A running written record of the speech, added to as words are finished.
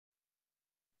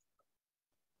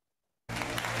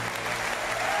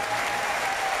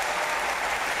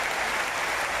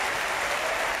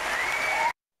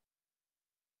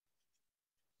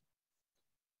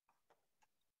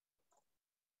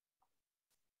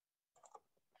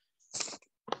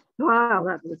Wow,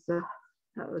 that was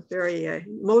very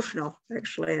emotional,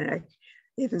 actually. And I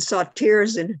even saw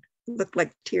tears and looked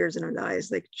like tears in her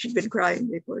eyes, like she'd been crying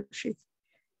before she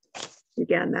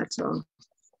began that song.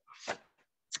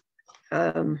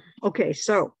 Okay,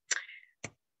 so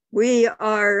we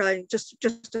are just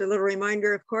a little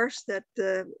reminder, of course, that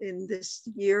in this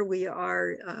year we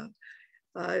are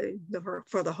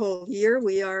for the whole year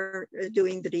we are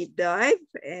doing the deep dive,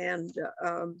 and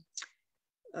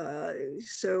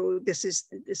so this is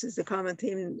the common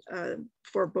theme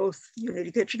for both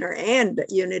Unity Kitchener and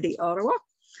Unity Ottawa,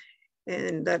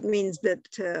 and that means that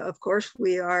of course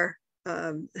we are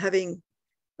having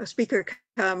a speaker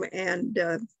come and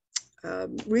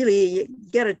really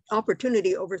get an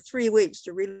opportunity over 3 weeks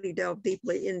to really delve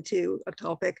deeply into a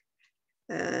topic,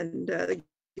 and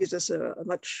gives us an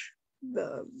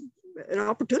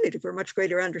opportunity for a much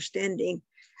greater understanding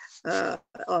of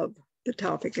the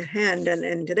topic at hand.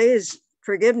 And today's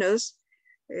forgiveness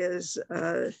is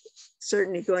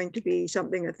certainly going to be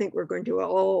something I think we're going to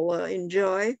all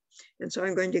enjoy. And so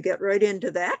I'm going to get right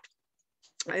into that.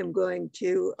 I'm going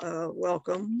to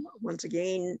welcome once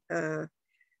again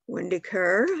Wendy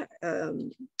Karr,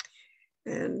 and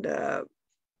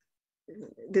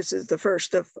this is the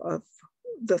first of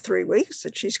the 3 weeks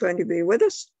that she's going to be with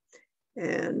us.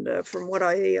 And from what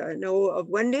I know of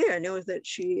Wendy, I know that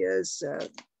she is a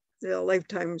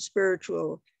lifetime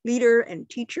spiritual leader and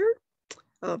teacher,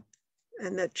 and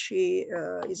that she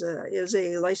is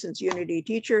a licensed Unity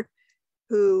teacher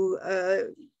who,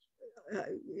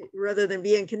 rather than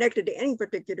being connected to any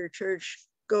particular church,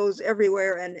 goes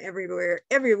everywhere and anywhere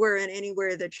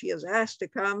that she is asked to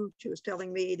come. She was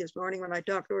telling me this morning when I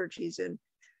talked to her, she's in,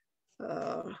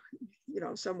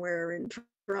 somewhere in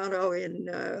Toronto in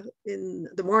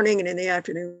the morning, and in the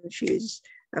afternoon she's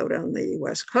out on the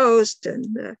West Coast,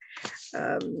 and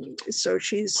so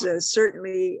she's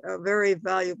certainly a very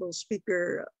valuable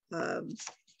speaker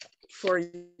for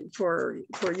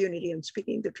Unity and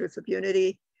speaking the truth of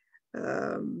Unity.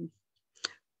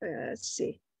 Let's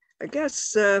see. I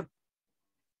guess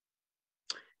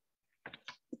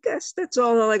that's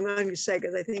all I'm going to say,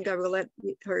 because I think I will let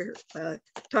her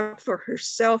talk for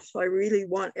herself. I really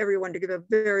want everyone to give a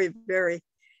very, very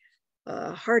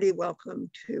hearty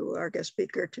welcome to our guest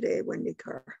speaker today, Wendy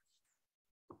Karr.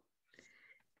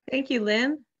 Thank you,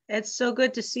 Lynn. It's so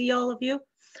good to see all of you.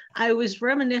 I was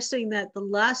reminiscing that the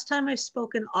last time I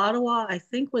spoke in Ottawa, I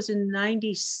think was in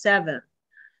 '97.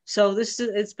 So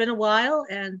it's been a while,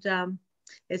 and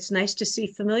it's nice to see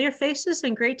familiar faces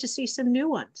and great to see some new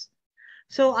ones.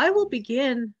 So I will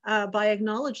begin by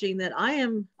acknowledging that I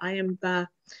am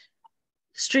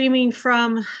streaming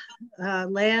from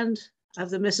land of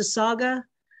the Mississaugas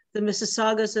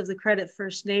of the Credit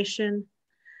First Nation,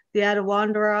 the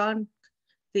Attawandaron,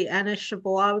 the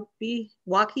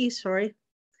Anishinaabe,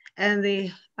 and the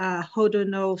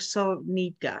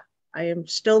Haudenosaunee. I am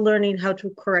still learning how to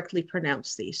correctly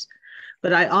pronounce these,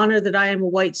 but I honor that I am a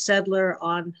white settler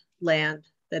on land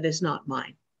that is not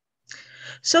mine.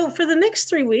 So for the next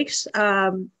 3 weeks,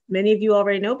 many of you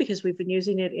already know because we've been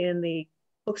using it in the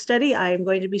book study, I am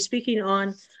going to be speaking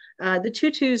on the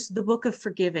Tutu's The Book of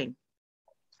Forgiving.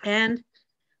 And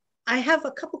I have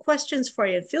a couple questions for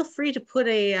you. Feel free to put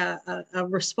a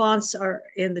response or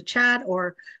in the chat,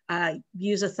 or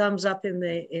use a thumbs up in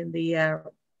the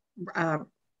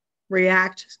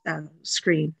React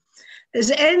screen.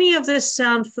 Does any of this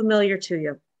sound familiar to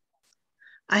you?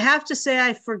 I have to say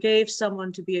I forgave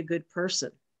someone to be a good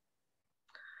person.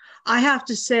 I have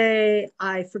to say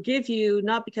I forgive you,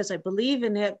 not because I believe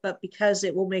in it, but because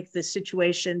it will make the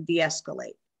situation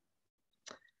de-escalate.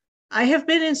 I have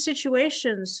been in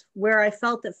situations where I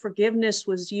felt that forgiveness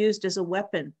was used as a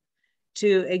weapon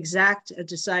to exact a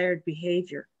desired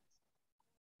behavior.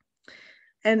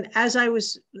 And as I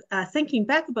was thinking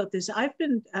back about this, I've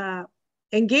been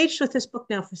engaged with this book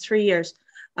now for 3 years.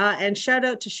 And shout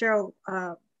out to Cheryl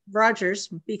Rogers,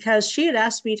 because she had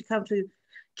asked me to come to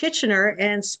Kitchener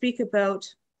and speak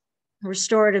about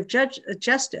restorative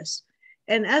justice.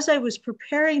 And as I was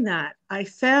preparing that, I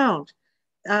found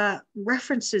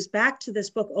references back to this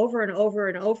book over and over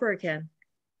and over again.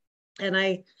 And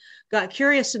I got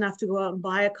curious enough to go out and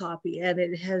buy a copy. And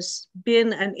it has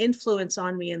been an influence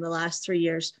on me in the last 3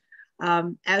 years,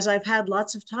 as I've had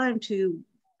lots of time to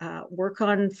work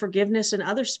on forgiveness and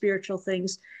other spiritual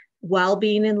things while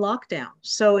being in lockdown.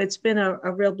 So it's been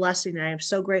a real blessing. I am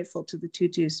so grateful to the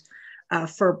Tutus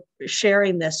for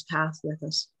sharing this path with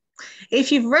us.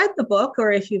 If you've read the book,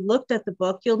 or if you've looked at the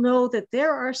book, you'll know that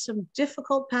there are some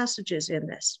difficult passages in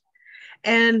this.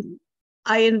 And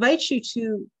I invite you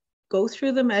to go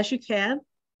through them as you can.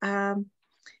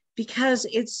 because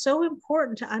it's so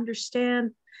important to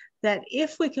understand that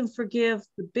if we can forgive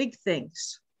the big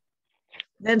things,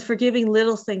 then forgiving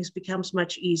little things becomes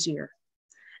much easier.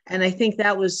 And I think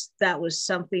that was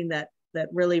something that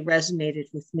really resonated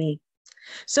with me.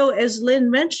 So as Lynn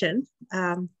mentioned,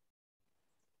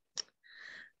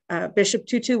 Bishop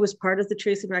Tutu was part of the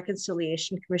Truth and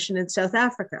Reconciliation Commission in South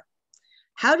Africa.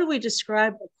 How do we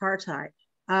describe apartheid?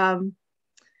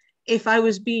 If I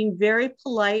was being very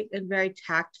polite and very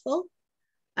tactful,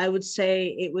 I would say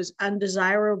it was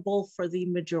undesirable for the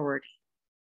majority.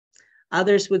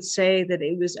 Others would say that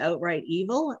it was outright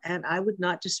evil, and I would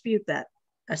not dispute that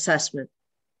assessment.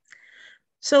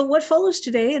 So what follows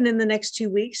today and in the next 2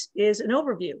 weeks is an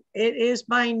overview. It is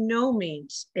by no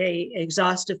means an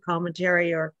exhaustive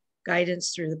commentary or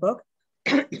guidance through the book.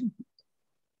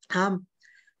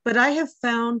 But I have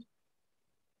found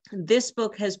this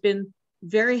book has been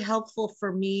very helpful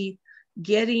for me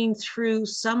getting through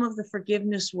some of the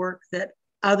forgiveness work that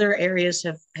other areas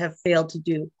have failed to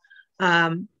do.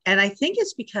 And I think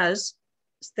it's because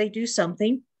they do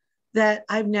something that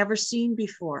I've never seen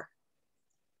before.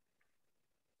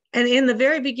 And in the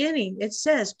very beginning, it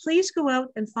says, please go out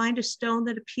and find a stone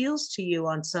that appeals to you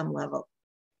on some level.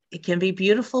 It can be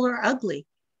beautiful or ugly.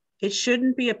 It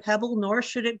shouldn't be a pebble, nor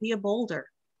should it be a boulder.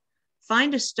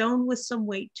 Find a stone with some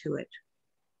weight to it.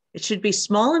 It should be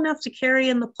small enough to carry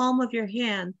in the palm of your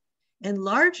hand and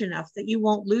large enough that you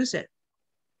won't lose it.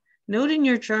 Note in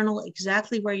your journal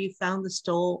exactly where you found the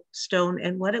stone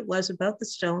and what it was about the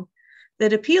stone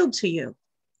that appealed to you.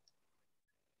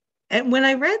 And when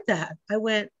I read that, I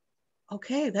went,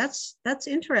 okay, that's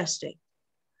interesting.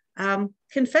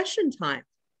 Confession time.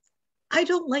 I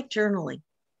don't like journaling.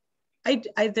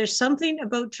 There's something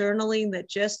about journaling that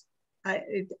just,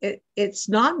 it's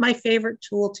not my favorite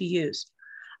tool to use.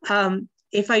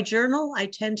 If I journal, I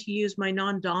tend to use my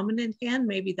non-dominant hand.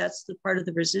 Maybe that's the part of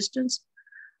the resistance.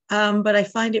 But I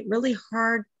find it really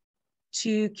hard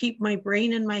to keep my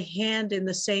brain and my hand in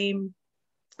the same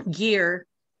gear.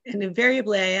 And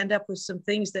invariably, I end up with some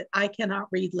things that I cannot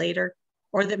read later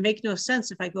or that make no sense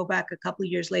if I go back a couple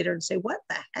of years later and say, what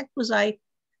the heck was I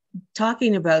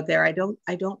talking about there? I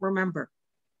don't remember.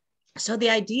 So the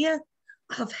idea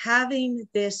of having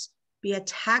this be a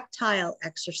tactile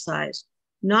exercise,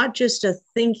 not just a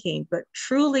thinking, but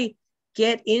truly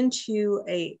get into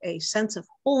a sense of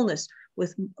wholeness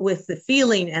with the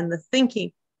feeling and the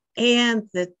thinking and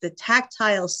the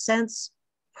tactile sense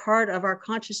part of our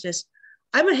consciousness.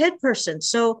 I'm a head person,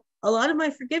 so a lot of my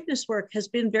forgiveness work has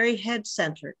been very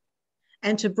head-centered.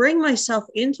 And to bring myself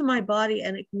into my body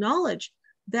and acknowledge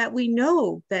that we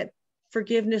know that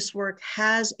forgiveness work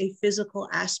has a physical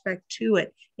aspect to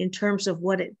it in terms of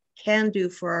what it can do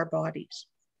for our bodies.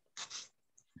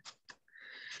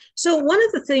 So one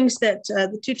of the things that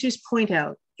the Tutus point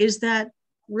out is that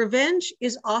revenge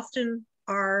is often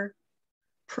our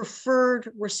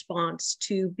preferred response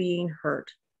to being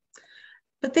hurt.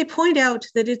 But they point out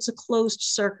that it's a closed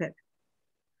circuit.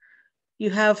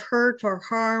 You have hurt or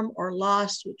harm or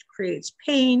loss, which creates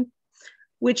pain,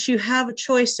 which you have a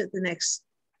choice at the next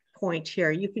point here.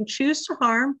 You can choose to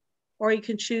harm or you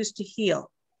can choose to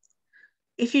heal.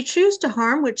 If you choose to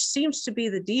harm, which seems to be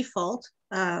the default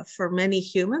for many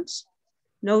humans,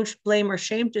 no blame or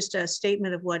shame, just a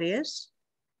statement of what is,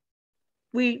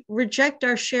 we reject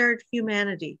our shared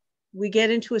humanity. We get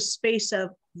into a space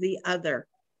of the other,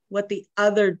 what the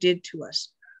other did to us,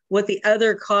 what the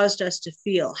other caused us to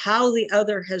feel, how the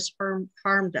other has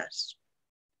harmed us.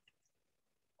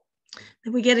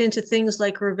 Then we get into things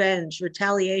like revenge,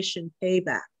 retaliation,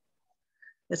 payback.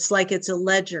 It's like it's a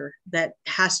ledger that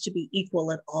has to be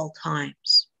equal at all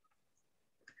times.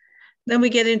 Then we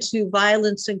get into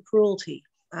violence and cruelty.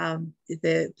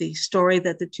 The story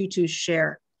that the Tutus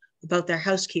share about their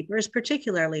housekeeper is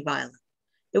particularly violent.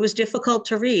 It was difficult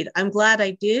to read. I'm glad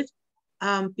I did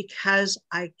because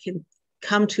I can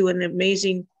come to an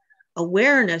amazing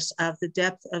awareness of the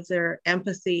depth of their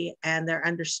empathy and their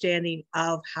understanding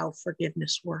of how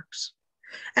forgiveness works.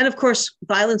 And of course,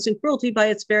 violence and cruelty by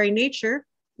its very nature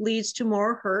leads to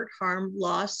more hurt, harm,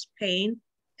 loss, pain,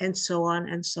 and so on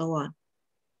and so on.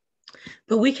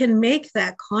 But we can make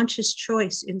that conscious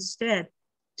choice instead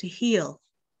to heal.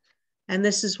 And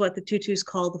this is what the Tutus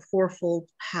call the fourfold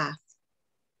path.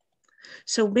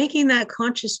 So making that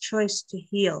conscious choice to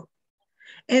heal.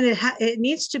 And it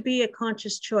needs to be a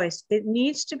conscious choice. It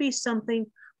needs to be something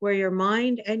where your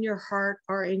mind and your heart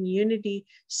are in unity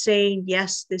saying,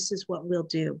 yes, this is what we'll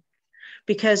do.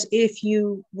 Because if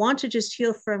you want to just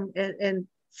heal from and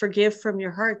forgive from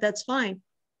your heart, that's fine.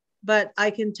 But I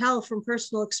can tell from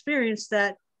personal experience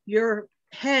that your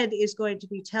head is going to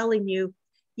be telling you,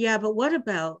 Yeah, but what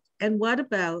about, and what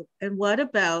about, and what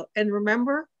about, and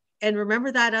remember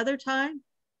that other time?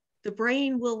 The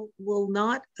brain will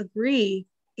not agree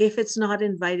if it's not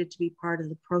invited to be part of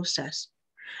the process.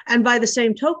 And by the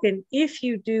same token, if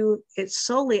you do it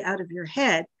solely out of your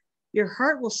head, your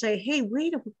heart will say, hey,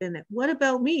 wait a minute, what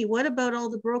about me? What about all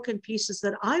the broken pieces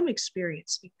that I'm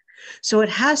experiencing? So it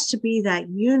has to be that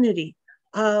unity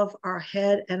of our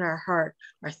head and our heart,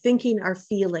 our thinking, our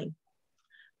feeling,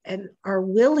 and our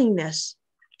willingness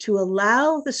to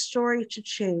allow the story to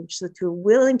change, that we're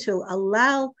willing to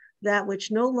allow that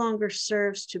which no longer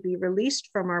serves to be released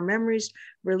from our memories,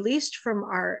 released from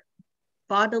our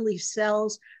bodily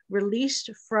cells, released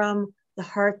from the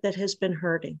heart that has been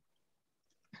hurting.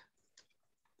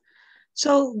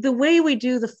 So the way we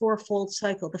do the fourfold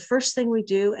cycle, the first thing we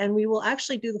do, and we will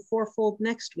actually do the fourfold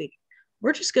next week.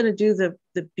 We're just going to do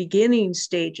the beginning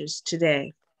stages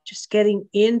today, just getting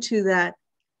into that,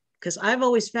 because I've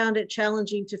always found it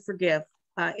challenging to forgive,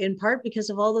 in part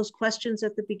because of all those questions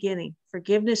at the beginning.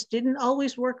 Forgiveness didn't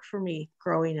always work for me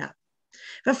growing up.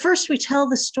 But first we tell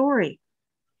the story.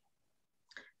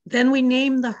 Then we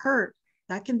name the hurt.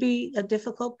 That can be a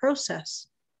difficult process.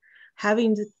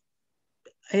 Having to,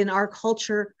 in our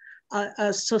culture,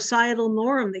 a societal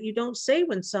norm that you don't say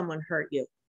when someone hurt you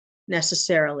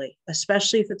necessarily,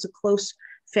 especially if it's a close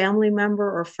family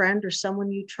member or friend or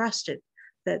someone you trusted,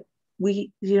 that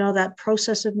that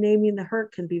process of naming the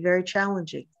hurt can be very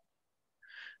challenging.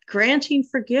 Granting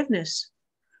forgiveness,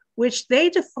 which they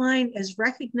define as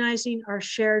recognizing our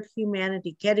shared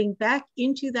humanity, getting back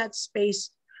into that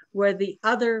space where the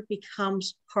other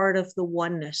becomes part of the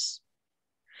oneness.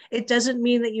 It doesn't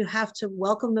mean that you have to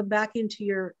welcome them back into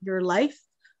your life,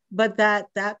 but that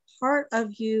part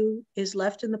of you is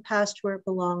left in the past where it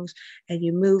belongs, and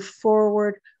you move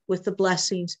forward with the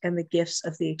blessings and the gifts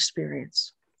of the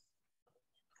experience.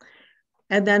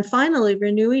 And then finally,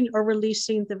 renewing or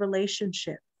releasing the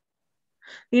relationship.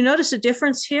 You notice a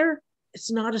difference here?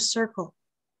 It's not a circle.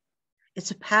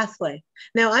 It's a pathway.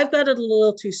 Now, I've got it a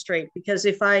little too straight, because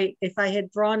if I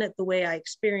had drawn it the way I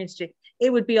experienced it,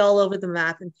 it would be all over the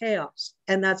map and chaos.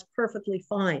 And that's perfectly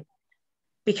fine,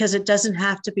 because it doesn't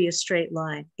have to be a straight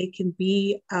line. It can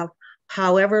be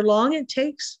however long it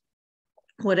takes,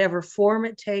 whatever form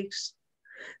it takes.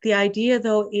 The idea,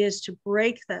 though, is to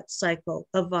break that cycle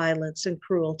of violence and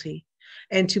cruelty,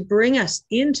 and to bring us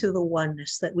into the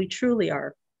oneness that we truly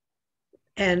are,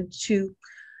 and to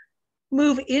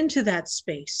move into that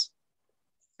space.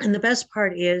 And the best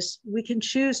part is we can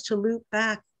choose to loop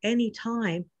back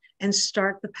anytime and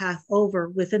start the path over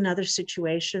with another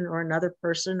situation or another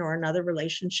person or another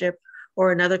relationship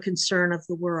or another concern of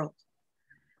the world.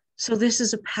 So this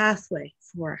is a pathway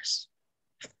for us.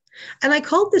 And I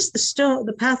called this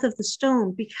the path of the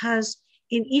stone, because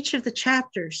in each of the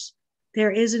chapters,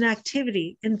 there is an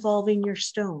activity involving your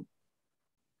stone.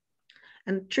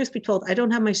 And truth be told, I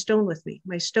don't have my stone with me.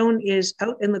 My stone is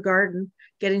out in the garden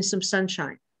getting some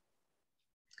sunshine.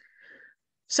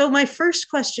 So my first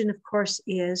question, of course,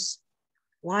 is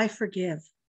why forgive?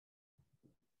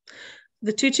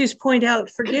 The Tutus point out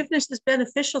forgiveness is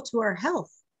beneficial to our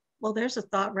health. Well, there's a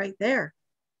thought right there.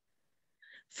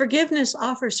 Forgiveness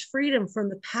offers freedom from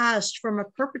the past, from a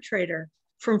perpetrator,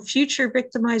 from future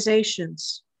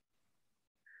victimizations.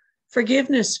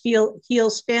 Forgiveness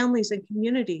heals families and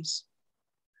communities.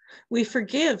 We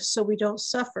forgive so we don't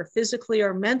suffer physically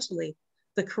or mentally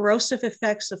the corrosive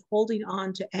effects of holding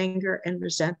on to anger and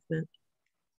resentment.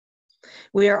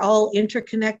 We are all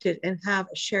interconnected and have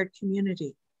a shared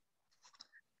community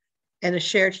and a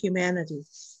shared humanity.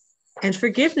 And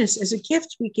forgiveness is a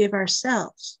gift we give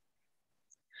ourselves.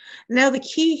 Now, the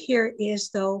key here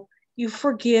is, though, you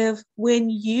forgive when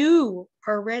you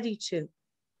are ready to,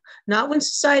 not when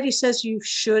society says you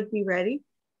should be ready,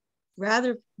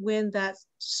 rather when that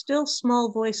still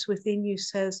small voice within you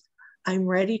says, I'm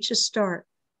ready to start.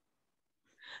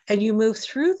 And you move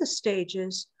through the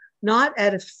stages, not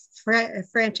at a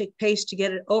frantic pace to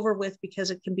get it over with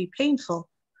because it can be painful,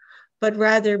 but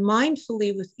rather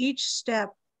mindfully with each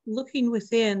step, looking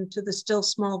within to the still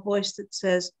small voice that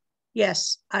says,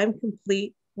 yes, I'm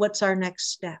complete. What's our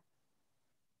next step?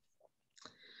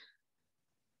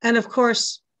 And of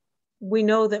course, we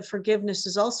know that forgiveness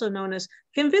is also known as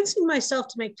convincing myself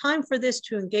to make time for this,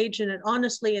 to engage in it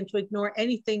honestly, and to ignore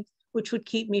anything which would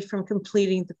keep me from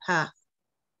completing the path.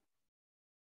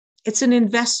 It's an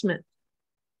investment.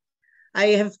 I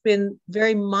have been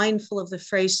very mindful of the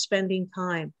phrase spending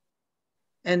time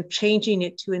and changing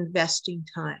it to investing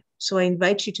time. So I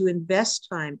invite you to invest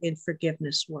time in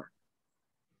forgiveness work.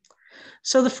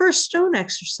 So the first stone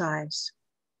exercise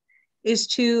is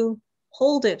to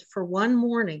hold it for one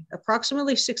morning,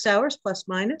 approximately 6 hours plus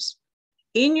minus,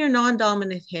 in your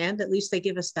non-dominant hand, at least they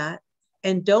give us that,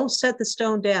 and don't set the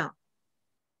stone down.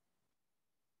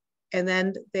 And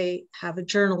then they have a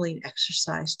journaling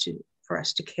exercise for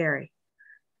us to carry.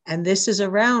 And this is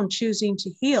around choosing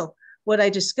to heal. What I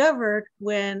discovered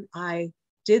when I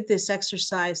did this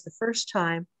exercise the first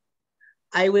time,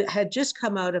 I had just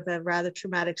come out of a rather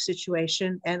traumatic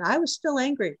situation, and I was still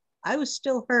angry. I was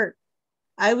still hurt.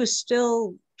 I was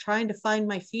still trying to find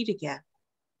my feet again.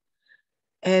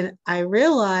 And I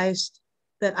realized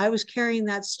that I was carrying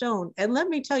that stone. And let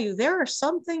me tell you, there are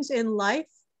some things in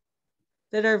life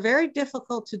that are very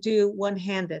difficult to do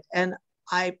one-handed. And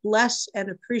I bless and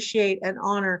appreciate and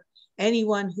honor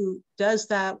anyone who does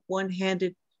that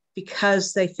one-handed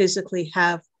because they physically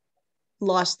have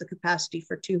lost the capacity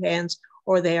for two hands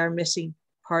or they are missing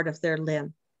part of their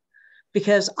limb.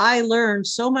 Because I learned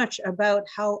so much about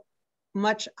how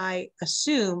much I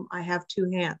assume I have two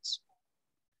hands.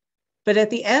 But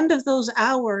at the end of those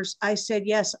hours, I said,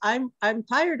 yes, I'm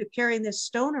tired of carrying this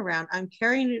stone around. I'm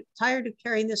tired of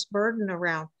carrying this burden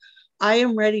around. I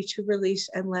am ready to release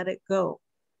and let it go.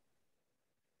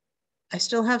 I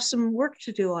still have some work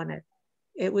to do on it.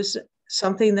 It was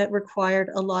something that required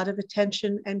a lot of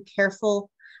attention and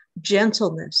careful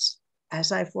gentleness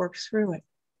as I've worked through it.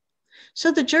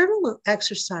 So the journal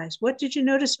exercise, what did you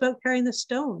notice about carrying the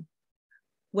stone?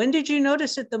 When did you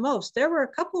notice it the most? There were a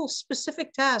couple of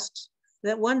specific tasks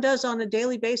that one does on a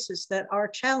daily basis that are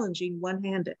challenging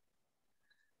one-handed.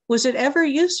 Was it ever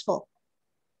useful?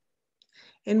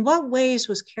 In what ways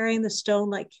was carrying the stone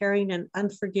like carrying an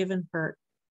unforgiven hurt?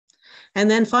 And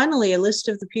then finally, a list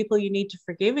of the people you need to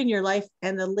forgive in your life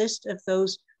and a list of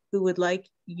those who would like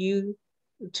you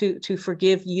to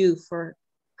forgive you for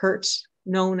hurts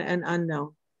known and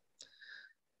unknown.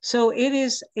 So it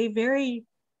is a very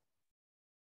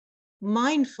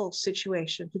mindful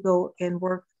situation to go and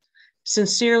work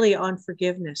sincerely on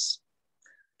forgiveness.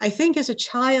 I think as a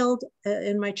child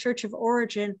in my church of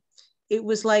origin, it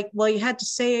was like, well, you had to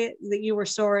say it, that you were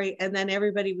sorry, and then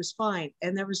everybody was fine.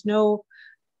 And there was no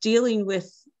dealing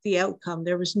with the outcome.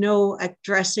 There was no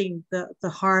addressing the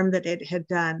harm that it had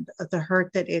done, the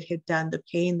hurt that it had done, the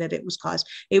pain that it was caused.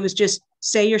 It was just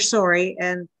say you're sorry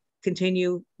and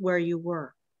continue where you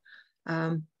were.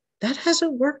 That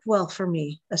hasn't worked well for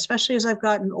me, especially as I've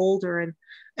gotten older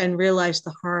and realized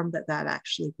the harm that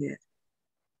actually did.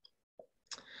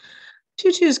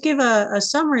 Tutus give a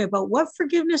summary about what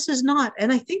forgiveness is not.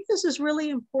 And I think this is really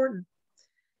important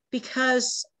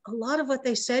because a lot of what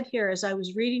they said here, as I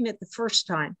was reading it the first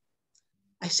time,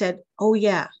 I said, oh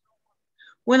yeah.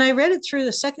 When I read it through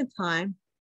the second time,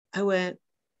 I went,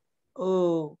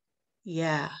 oh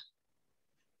yeah.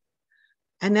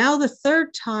 And now the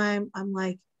third time, I'm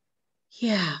like,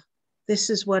 yeah,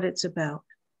 this is what it's about.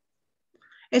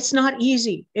 It's not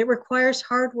easy. It requires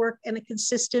hard work and a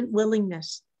consistent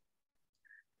willingness.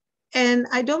 And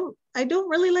I don't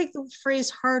really like the phrase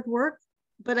hard work,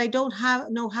 but I don't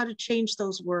know how to change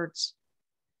those words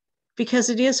because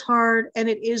it is hard and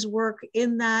it is work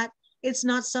in that it's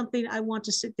not something I want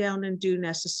to sit down and do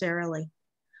necessarily.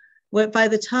 By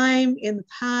the time in the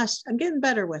past, I'm getting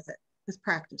better with it, with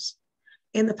practice.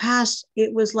 In the past,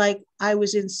 it was like I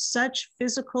was in such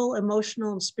physical,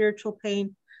 emotional, and spiritual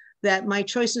pain that my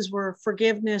choices were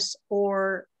forgiveness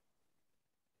or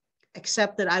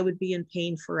accept that I would be in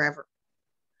pain forever.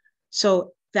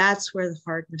 So that's where the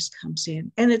hardness comes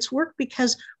in. And it's work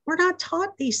because we're not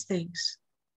taught these things.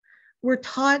 We're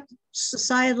taught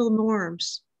societal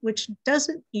norms, which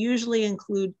doesn't usually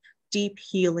include deep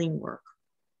healing work.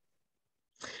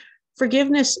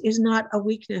 Forgiveness is not a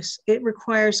weakness. It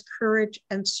requires courage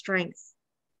and strength.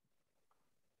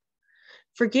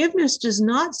 Forgiveness does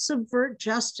not subvert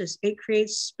justice. It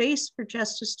creates space for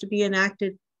justice to be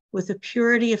enacted with a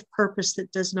purity of purpose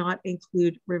that does not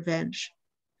include revenge.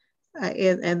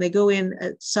 And they go in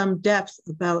at some depth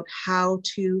about how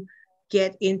to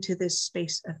get into this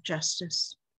space of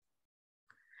justice.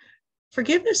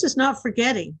 Forgiveness is not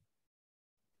forgetting.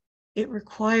 It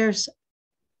requires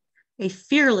a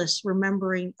fearless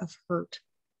remembering of hurt.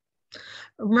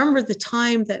 Remember the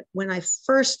time that when I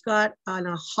first got an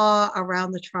aha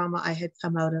around the trauma I had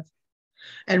come out of,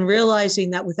 and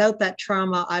realizing that without that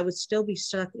trauma, I would still be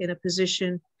stuck in a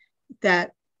position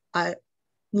that I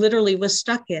literally was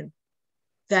stuck in.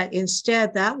 That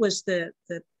instead, that was the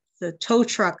tow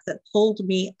truck that pulled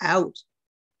me out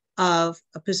of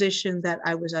a position that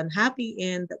I was unhappy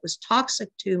in, that was toxic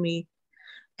to me,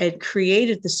 and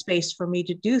created the space for me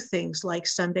to do things like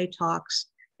Sunday talks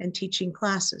and teaching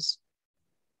classes.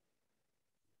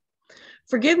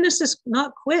 Forgiveness is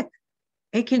not quick.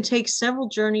 It can take several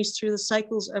journeys through the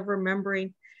cycles of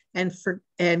remembering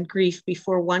and grief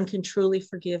before one can truly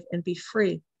forgive and be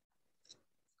free.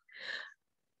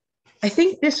 I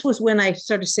think this was when I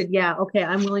sort of said, yeah, okay,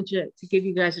 I'm willing to give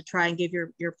you guys a try and give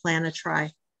your plan a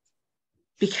try.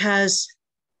 Because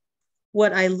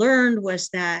what I learned was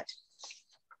that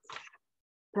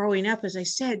growing up, as I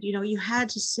said, you had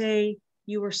to say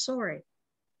you were sorry.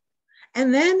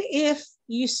 And then if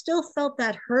you still felt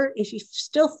that hurt, if you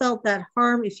still felt that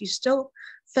harm, if you still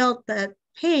felt that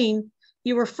pain,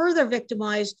 you were further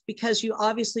victimized because you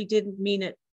obviously didn't mean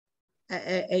it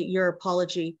at your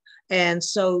apology. And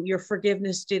so your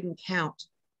forgiveness didn't count.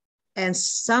 And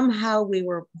somehow we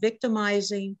were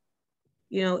victimizing,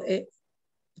 the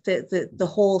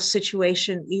whole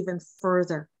situation even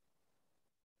further.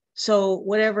 So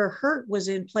whatever hurt was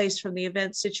in place from the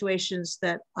event situations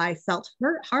that I felt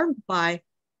harmed by,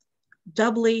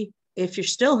 doubly, if you're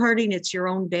still hurting, it's your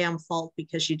own damn fault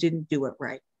because you didn't do it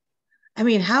right. I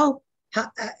mean, how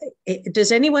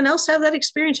does anyone else have that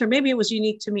experience? Or maybe it was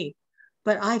unique to me,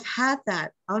 but I've had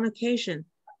that on occasion.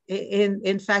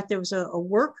 In fact, there was a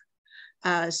work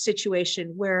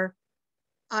situation where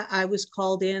I was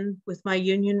called in with my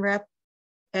union rep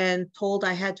and told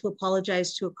I had to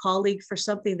apologize to a colleague for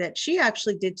something that she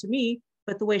actually did to me.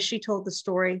 But the way she told the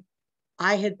story,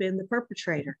 I had been the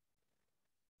perpetrator.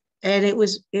 And it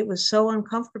was so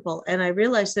uncomfortable. And I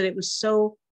realized that it was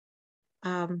so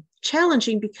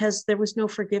challenging because there was no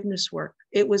forgiveness work.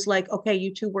 It was like, okay,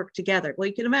 you two work together. Well,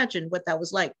 you can imagine what that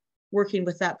was like, working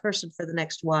with that person for the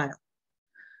next while.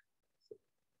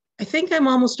 I think I'm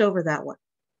almost over that one.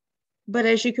 But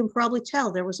as you can probably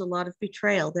tell, there was a lot of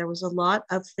betrayal. There was a lot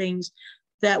of things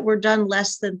that were done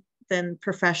less than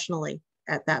professionally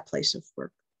at that place of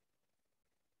work.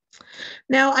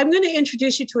 Now, I'm going to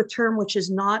introduce you to a term which is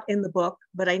not in the book,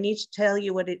 but I need to tell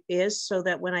you what it is so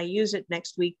that when I use it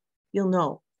next week, you'll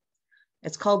know.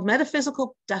 It's called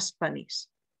metaphysical dust bunnies.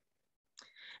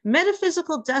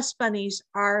 Metaphysical dust bunnies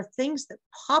are things that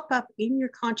pop up in your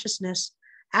consciousness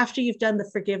after you've done the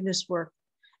forgiveness work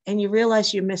and you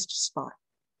realize you missed a spot.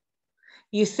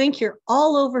 You think you're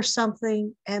all over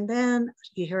something, and then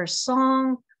you hear a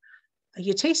song,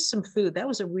 you taste some food. That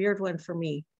was a weird one for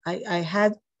me. I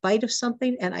had a bite of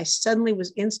something and I suddenly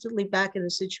was instantly back in the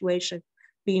situation,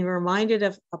 being reminded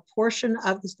of a portion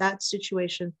of that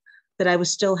situation that I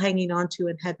was still hanging on to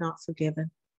and had not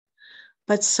forgiven.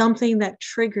 But something that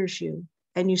triggers you,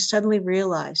 and you suddenly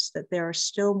realize that there are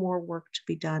still more work to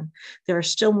be done. There are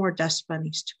still more dust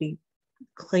bunnies to be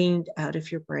cleaned out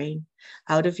of your brain,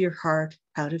 out of your heart,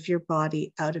 out of your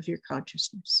body, out of your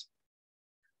consciousness.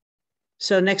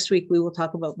 So next week, we will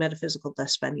talk about metaphysical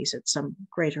dust bunnies at some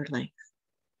greater length.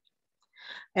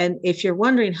 And if you're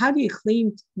wondering, how do you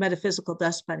clean metaphysical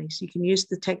dust bunnies? You can use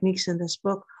the techniques in this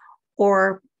book,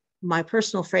 or my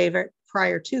personal favorite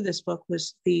prior to this book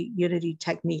was the Unity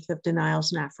technique of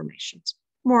denials and affirmations.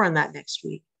 More on that next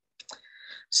week.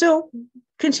 So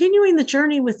continuing the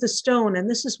journey with the stone, and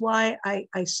this is why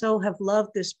I so have loved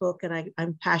this book, and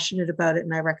I'm passionate about it,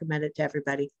 and I recommend it to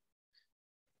everybody.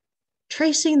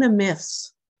 Tracing the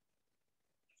myths.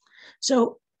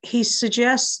 So he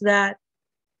suggests that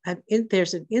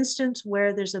there's an instance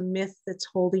where there's a myth that's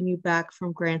holding you back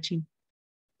from granting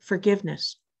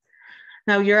forgiveness.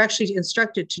 Now you're actually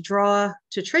instructed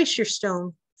to trace your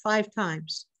stone 5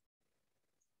 times.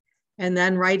 And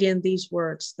then write in these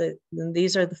words that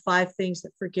these are the 5 things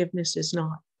that forgiveness is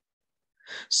not.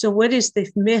 So what is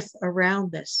the myth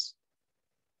around this?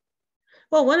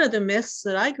 Well, one of the myths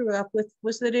that I grew up with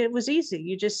was that it was easy.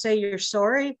 You just say you're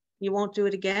sorry, you won't do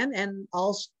it again, and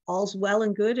all's well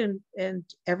and good, and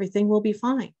everything will be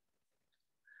fine.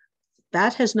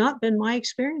 That has not been my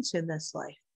experience in this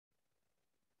life.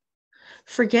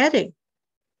 Forgetting.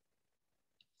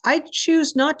 I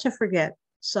choose not to forget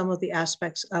some of the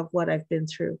aspects of what I've been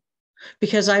through,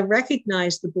 because I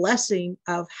recognize the blessing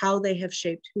of how they have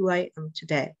shaped who I am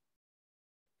today.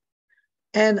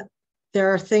 And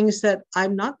there are things that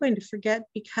I'm not going to forget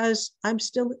because I'm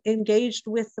still engaged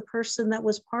with the person that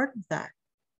was part of that.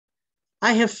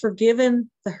 I have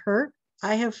forgiven the hurt.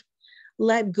 I have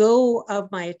let go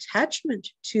of my attachment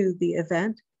to the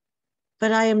event,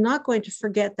 but I am not going to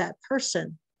forget that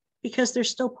person because they're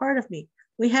still part of me.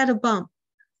 We had a bump.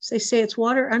 So they say it's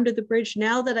water under the bridge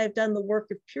now that I've done the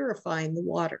work of purifying the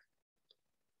water.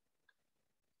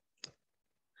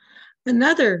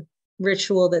 Another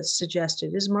ritual that's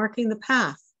suggested is marking the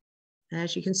path. And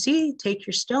as you can see, take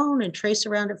your stone and trace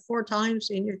around it 4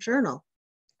 times in your journal,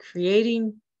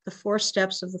 creating the 4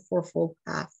 steps of the fourfold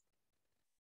path.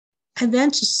 And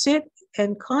then to sit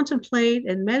and contemplate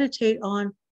and meditate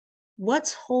on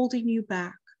what's holding you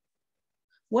back.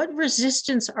 What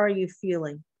resistance are you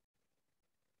feeling?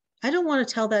 I don't want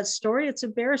to tell that story. It's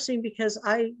embarrassing because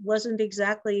I wasn't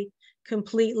exactly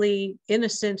completely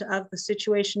innocent of the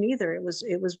situation either. It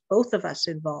was both of us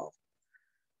involved.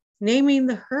 Naming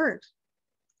the hurt.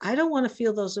 I don't want to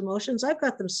feel those emotions. I've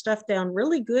got them stuffed down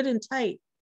really good and tight.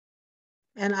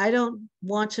 And I don't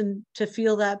want to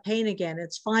feel that pain again.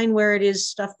 It's fine where it is,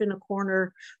 stuffed in a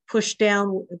corner, pushed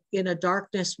down in a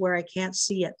darkness where I can't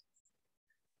see it.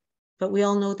 But we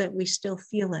all know that we still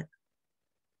feel it.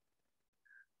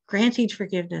 Granting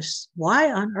forgiveness.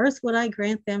 Why on earth would I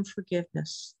grant them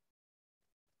forgiveness?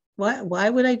 Why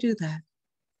would I do that?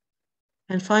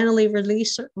 And finally,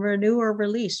 release, renew, or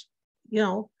release. You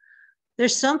know,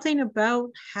 there's something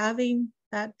about having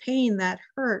that pain, that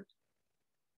hurt.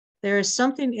 There is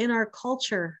something in our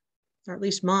culture, or at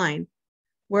least mine,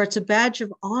 where it's a badge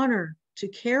of honor to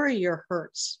carry your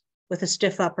hurts with a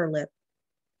stiff upper lip,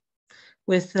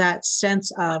 with that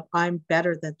sense of, I'm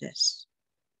better than this.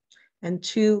 And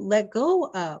to let go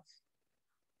of,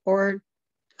 or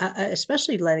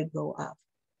especially letting go of,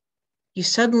 you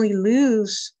suddenly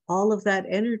lose all of that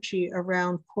energy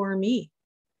around poor me.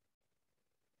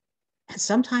 And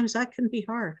sometimes that can be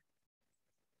hard.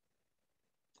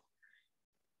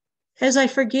 As I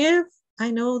forgive,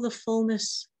 I know the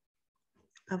fullness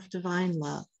of divine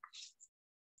love.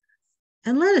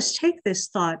 And let us take this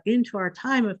thought into our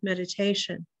time of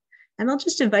meditation. And I'll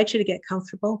just invite you to get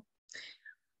comfortable.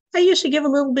 I usually give a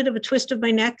little bit of a twist of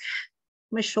my neck,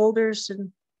 my shoulders,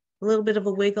 and a little bit of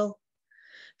a wiggle,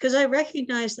 because I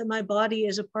recognize that my body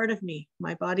is a part of me.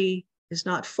 My body is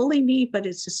not fully me, but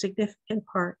it's a significant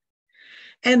part.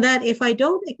 And that if I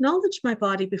don't acknowledge my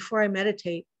body before I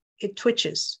meditate, it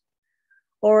twitches,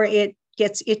 or it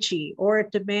gets itchy, or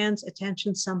it demands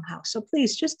attention somehow. So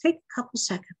please just take a couple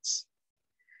seconds.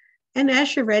 And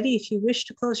as you're ready, if you wish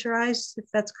to close your eyes, if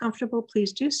that's comfortable,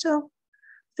 please do so.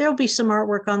 There'll be some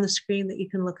artwork on the screen that you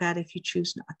can look at if you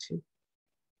choose not to.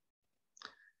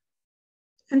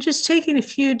 And just taking a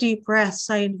few deep breaths,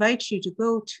 I invite you to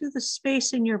go to the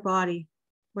space in your body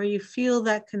where you feel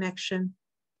that connection.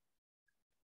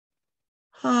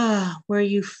 Where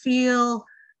you feel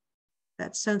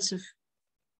that sense of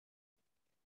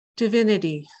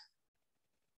divinity,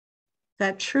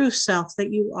 that true self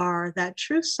that you are, that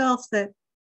true self that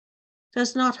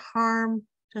does not harm,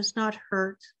 does not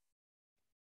hurt,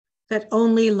 that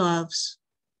only loves.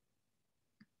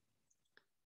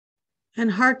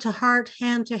 And heart to heart,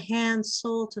 hand to hand,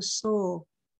 soul to soul,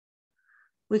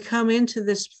 we come into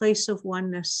this place of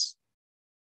oneness,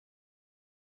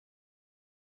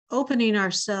 opening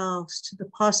ourselves to the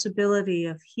possibility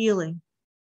of healing,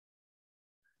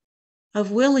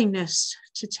 of willingness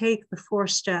to take the 4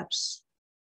 steps.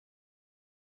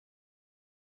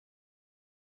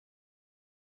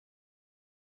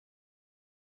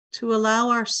 To allow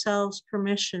ourselves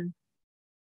permission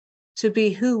to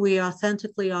be who we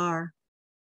authentically are,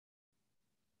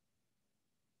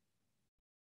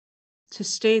 to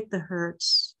state the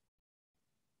hurts,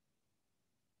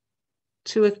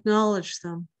 to acknowledge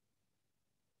them,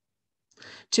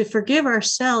 to forgive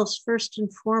ourselves first and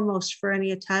foremost for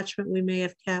any attachment we may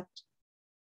have kept,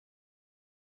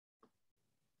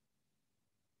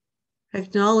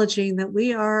 acknowledging that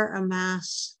we are a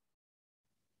mass,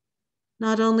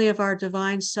 not only of our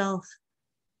divine self,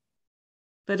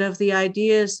 but of the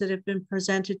ideas that have been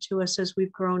presented to us as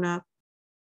we've grown up.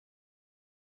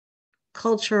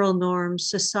 Cultural norms,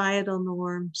 societal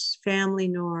norms, family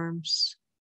norms,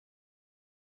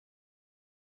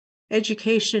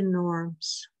 education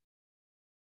norms,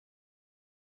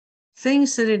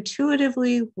 things that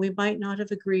intuitively we might not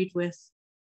have agreed with,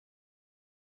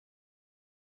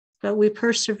 but we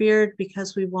persevered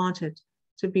because we wanted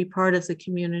to be part of the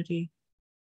community.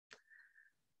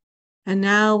 And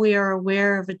now we are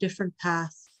aware of a different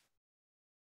path,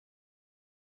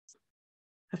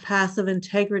 a path of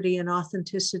integrity and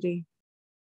authenticity,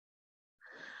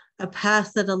 a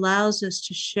path that allows us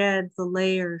to shed the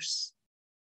layers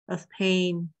of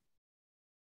pain,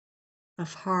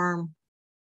 of harm,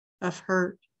 of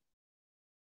hurt,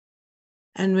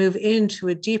 and move into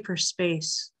a deeper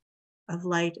space of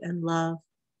light and love.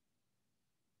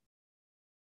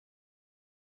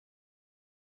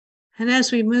 And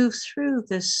as we move through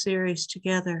this series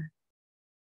together,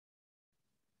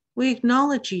 we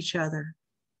acknowledge each other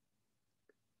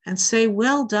and say,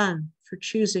 well done for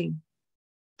choosing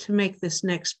to make this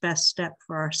next best step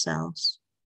for ourselves.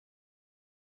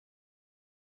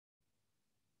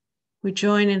 We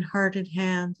join in heart and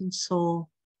hand and soul,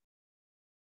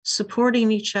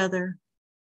 supporting each other,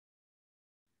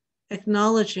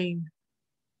 acknowledging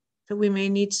that we may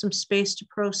need some space to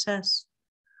process,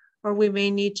 or we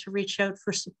may need to reach out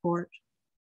for support.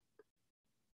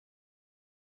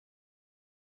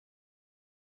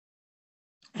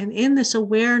 And in this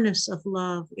awareness of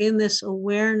love, in this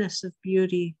awareness of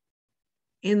beauty,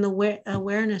 in the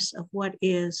awareness of what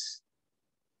is,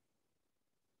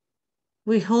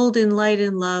 we hold in light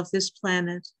and love this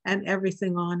planet and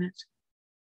everything on it.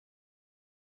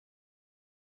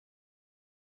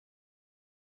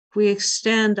 We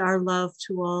extend our love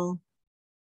to all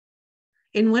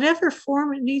in whatever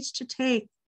form it needs to take.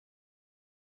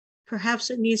 Perhaps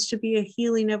it needs to be a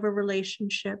healing of a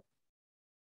relationship,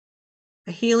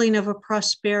 a healing of a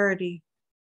prosperity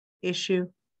issue,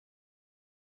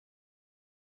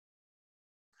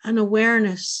 an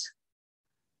awareness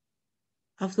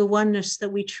of the oneness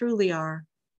that we truly are,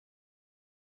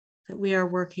 that we are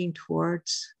working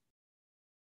towards,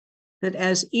 that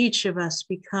as each of us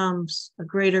becomes a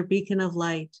greater beacon of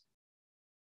light,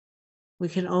 we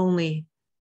can only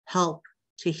help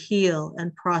to heal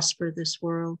and prosper this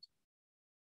world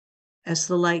as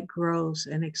the light grows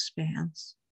and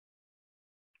expands.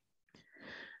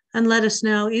 And let us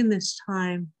now, in this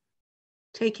time,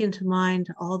 take into mind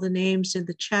all the names in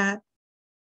the chat,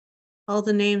 all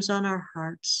the names on our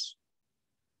hearts,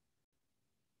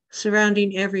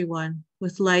 surrounding everyone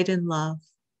with light and love,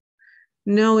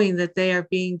 knowing that they are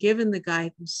being given the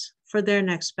guidance for their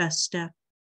next best step,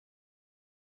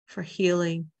 for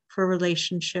healing, for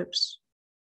relationships,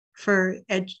 for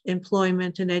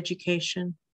employment and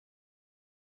education,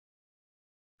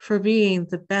 for being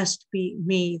the best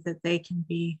me that they can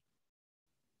be.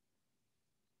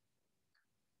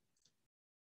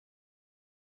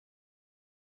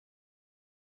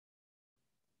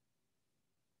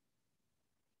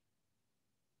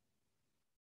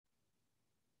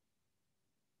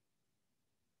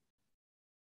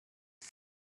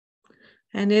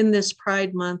 And in this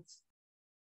Pride Month,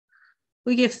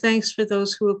 we give thanks for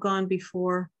those who have gone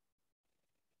before.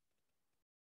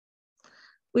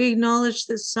 We acknowledge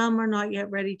that some are not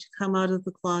yet ready to come out of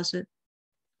the closet,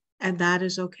 and that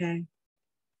is okay.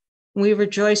 We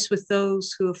rejoice with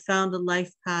those who have found a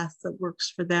life path that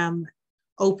works for them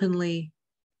openly,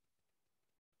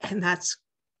 and that's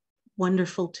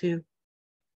wonderful too.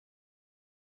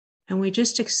 And we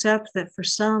just accept that for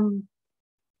some,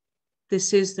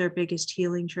 this is their biggest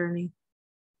healing journey.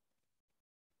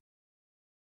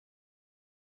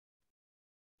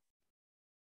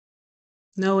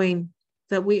 Knowing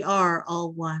that we are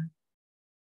all one,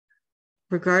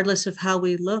 regardless of how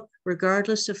we look,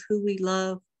 regardless of who we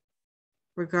love,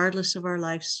 regardless of our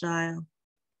lifestyle,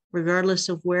 regardless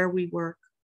of where we work,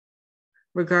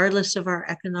 regardless of our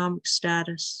economic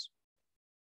status,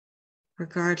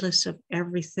 regardless of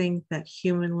everything that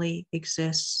humanly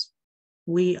exists,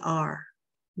 we are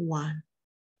one.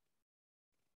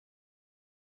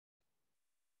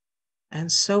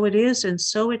 And so it is, and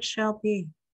so it shall be.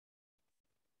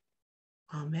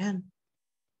 Amen.